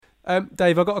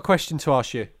Dave, I've got a question to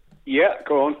ask you. Yeah,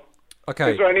 go on.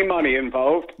 Okay. Is there any money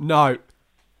involved? No.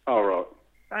 All right.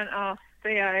 Don't ask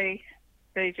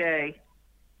DG.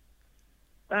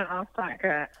 Don't ask that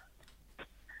girl.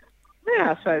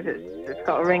 Yeah, I suppose it's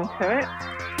got a ring to it.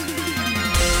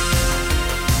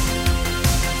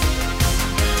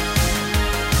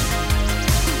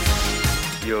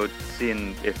 You're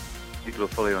seeing if people will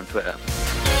follow you on Twitter.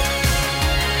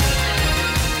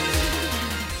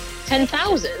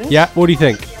 10,000? Yeah, what do you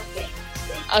think?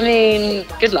 I mean,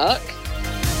 good luck.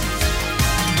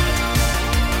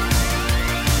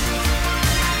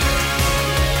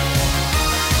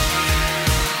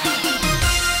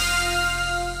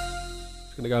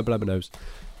 Just going to go and blow my nose.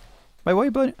 Wait, why are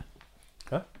you blowing it?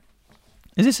 Huh?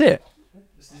 Is this it?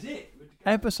 This is it.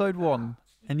 Episode 1,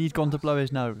 and he's gone to blow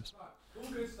his nose. All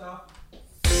good stuff.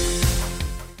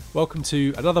 Welcome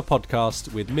to another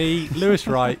podcast with me, Lewis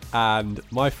Wright, and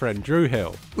my friend Drew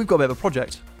Hill. We've got a bit of a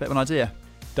project, a bit of an idea.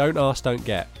 Don't ask, don't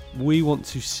get. We want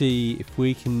to see if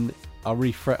we can. I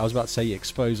was about to say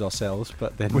expose ourselves,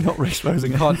 but then We're not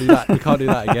re-exposing we can't do that. We can't do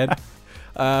that again.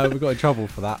 We got in trouble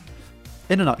for that.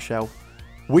 In a nutshell,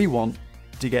 we want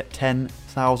to get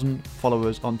 10,000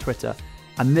 followers on Twitter,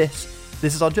 and this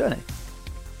is our journey.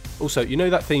 Also, you know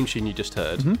that theme tune you just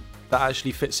heard? Mm-hmm. That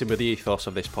actually fits in with the ethos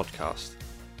of this podcast.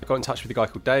 I got in touch with a guy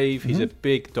called Dave. He's a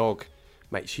big dog.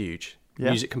 Mate's huge. Yeah.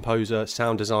 Music composer,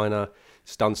 sound designer.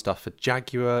 He's done stuff for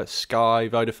Jaguar, Sky,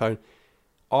 Vodafone.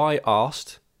 I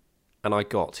asked, and I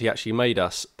got. He actually made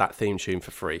us that theme tune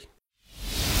for free.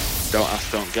 Don't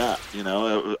ask, don't get. You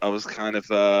know, I was kind of,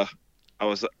 I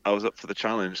was up for the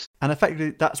challenge. And effectively,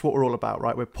 that's what we're all about,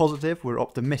 right? We're positive, we're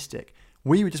optimistic.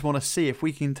 We just want to see if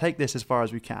we can take this as far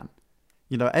as we can.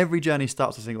 You know, every journey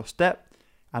starts a single step,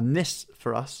 and this,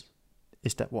 for us,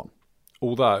 is step 1.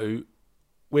 Although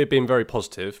we're being very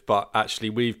positive, but actually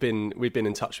we've been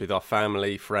in touch with our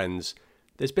family, friends.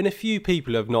 There's been a few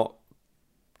people who have not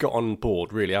got on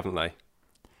board, really, haven't they?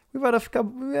 We've had a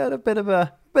bit of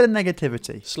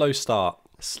negativity. Slow start.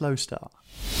 Slow start.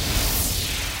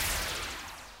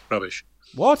 Rubbish.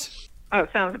 What? Oh, it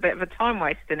sounds a bit of a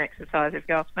time-wasting exercise, if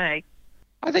you ask me.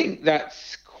 I think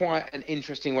that's quite an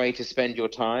interesting way to spend your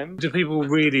time. Do people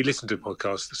really listen to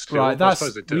podcasts still? Right, I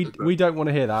suppose they do, we don't want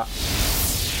to hear that.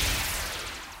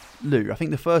 Lou, I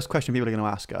think the first question people are going to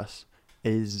ask us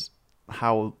is,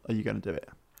 how are you going to do it?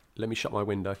 Let me shut my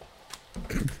window.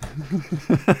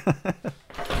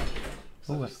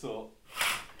 The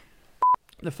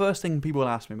first thing people will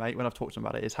ask me, mate, when I've talked to them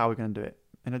about it is how we're going to do it.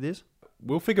 Any ideas?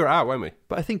 We'll figure it out, won't we?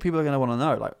 But I think people are going to want to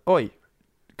know, like, oi,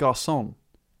 garçon.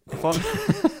 If I'm...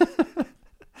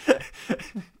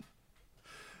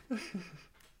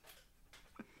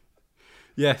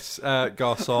 Yes,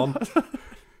 garçon.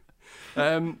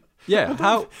 Yeah,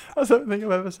 how? I don't think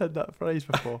I've ever said that phrase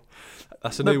before.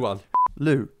 That's a new one.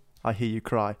 Lou, I hear you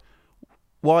cry.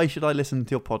 Why should I listen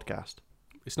to your podcast?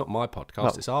 It's not my podcast, No.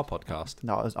 It's our podcast.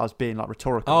 No, I was being like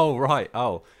rhetorical. Oh, right.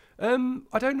 Oh.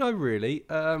 I don't know really.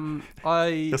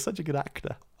 You're such a good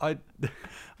actor. I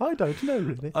don't know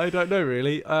really. I don't know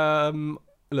really.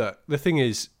 Look, the thing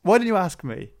is, Why didn't you ask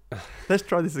me? Let's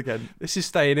try this again. this is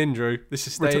staying in, Drew. This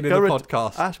is staying in the Go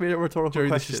podcast. Ask me a rhetorical Drew,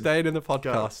 question. this is staying in the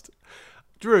podcast.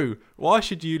 Drew, why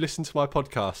should you listen to my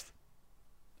podcast?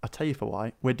 I'll tell you for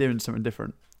why. We're doing something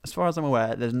different. As far as I'm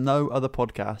aware, there's no other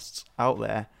podcasts out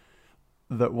there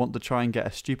that want to try and get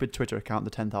a stupid Twitter account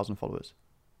to 10,000 followers.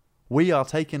 We are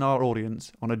taking our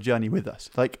audience on a journey with us.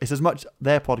 Like, it's as much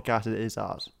their podcast as it is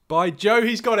ours. By Joe,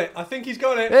 he's got it. I think he's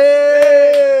got it.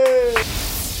 Hey!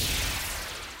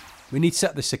 We need to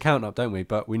set this account up, don't we?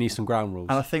 But we need some ground rules.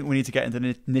 And I think we need to get into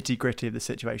the nitty-gritty of the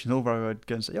situation. Although I would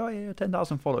go and say, oh yeah,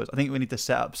 10,000 followers. I think we need to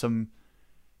set up some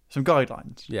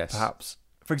guidelines, Yes. perhaps.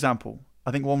 For example,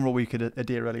 I think one rule we could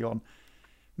adhere early on,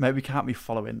 maybe we can't be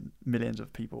following millions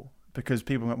of people. Because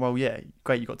people went, well, yeah,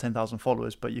 great, you've got 10,000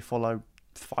 followers, but you follow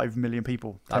 5 million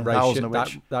people. 10,000 of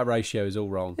which... That ratio is all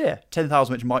wrong. Yeah,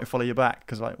 10,000 which might follow you back.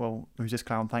 Because like, well, who's this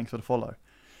clown? Thanks for the follow.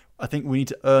 I think we need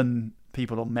to earn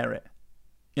people on merit.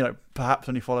 You know, perhaps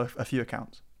only follow a few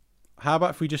accounts. How about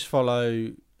if we just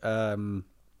follow Lizo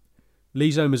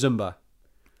Mazumba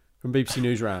from BBC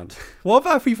News Round? What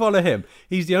about if we follow him?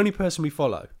 He's the only person we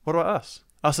follow. What about us?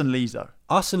 Us and Lizo.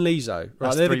 Us and Lizo. Right,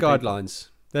 That's they're the 3 people. guidelines.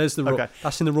 There's the rule. Okay.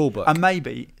 That's in the rule book. And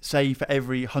maybe, say, for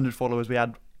every 100 followers, we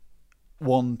had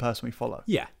one person we follow.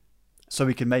 Yeah. So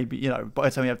we can maybe, you know, by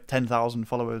the time we have 10,000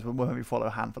 followers, we'll maybe follow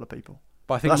a handful of people.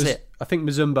 But I think That's it. I think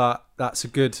Mazumba, that's a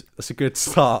good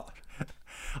start.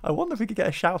 I wonder if we could get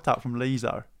a shout out from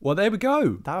Lizo. Well, there we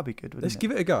go. That would be good, wouldn't Let's it?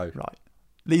 give it a go. Right.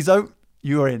 Lizo,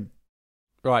 you are in.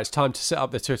 Right, it's time to set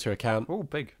up the Twitter account. Oh,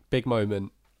 big. Big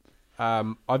moment.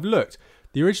 I've looked.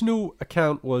 The original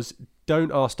account was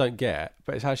Don't Ask, Don't Get,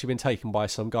 but it's actually been taken by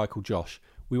some guy called Josh.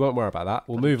 We won't worry about that.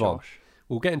 We'll move on.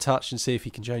 We'll get in touch and see if he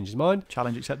can change his mind.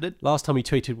 Challenge accepted. Last time he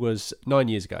tweeted was 9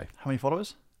 years ago. How many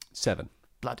followers? 7.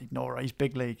 Bloody Nora, he's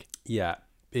big league. Yeah,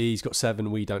 he's got 7.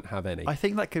 We don't have any. I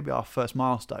think that could be our first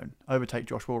milestone. Overtake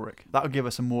Josh Warwick. That would give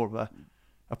us more of a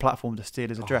platform to steal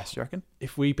his address, you reckon?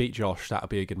 If we beat Josh, that would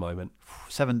be a good moment.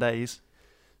 7 days.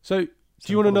 So, do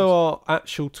you want to know our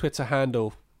actual Twitter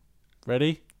handle?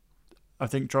 Ready? I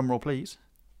think drum roll, please.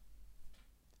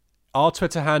 Our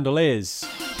Twitter handle is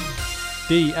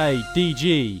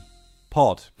DADG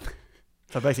pod.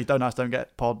 So basically, don't ask, don't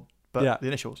get pod, but the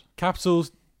initials.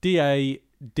 Capitals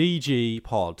DADG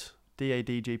pod.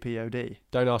 DADGPOD.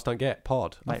 Don't ask, don't get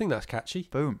pod. Mate. I think that's catchy.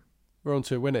 Boom. We're on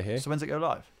to a winner here. So when's it go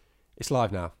live? It's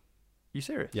live now. You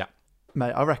serious? Yeah.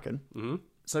 Mate, I reckon. Mm-hmm.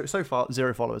 So far,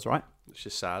 0 followers, right? It's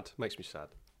just sad. Makes me sad.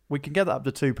 We can get that up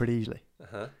to 2 pretty easily.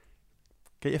 Uh-huh.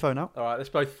 Get your phone out. All right, let's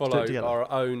both follow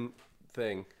our own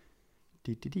thing.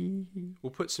 Dee-dee-dee.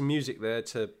 We'll put some music there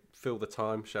to fill the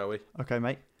time, shall we? Okay,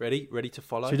 mate. Ready? Ready to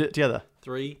follow? Should we do it together?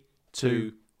 3,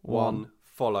 2, 1,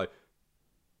 follow.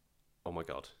 Oh my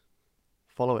God.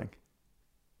 Following.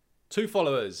 2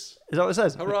 followers. Is that what it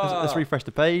says? Hurrah! Let's refresh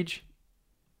the page.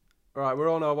 All right,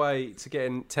 we're on our way to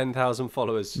getting 10,000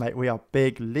 followers. Mate, we are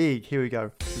big league. Here we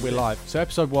go. We're live. So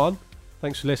episode 1,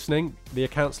 thanks for listening. The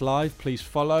account's live. Please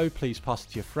follow. Please pass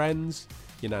it to your friends,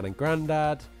 your nan and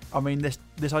granddad. I mean, this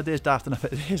idea is daft enough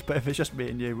it is, but if it's just me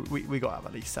and you, we got to have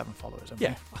at least 7 followers.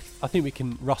 Yeah, I think we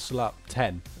can rustle up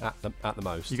 10 at the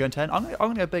most. You going 10? I'm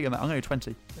going to go bigger, mate. I'm going to go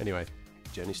 20. Anyway,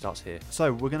 journey starts here.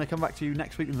 So we're going to come back to you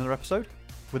next week with another episode.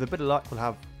 With a bit of luck, we'll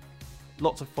have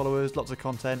lots of followers, lots of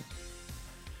content.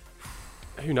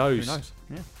 Who knows? Who knows?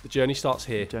 Yeah. The journey starts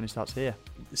here. The journey starts here.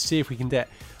 See if we can get...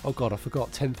 Oh, God, I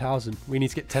forgot. 10,000. We need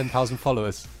to get 10,000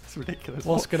 followers. It's ridiculous.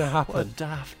 What's going to happen? What a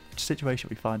daft situation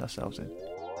we find ourselves in.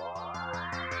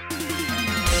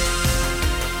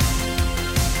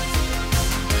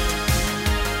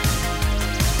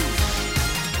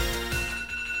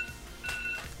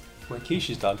 My quiche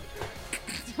is done.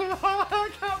 I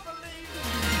can't believe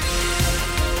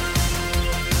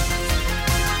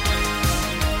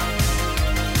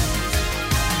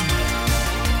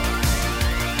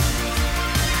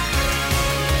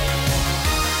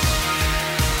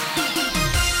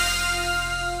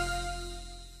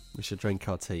We should drink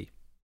our tea.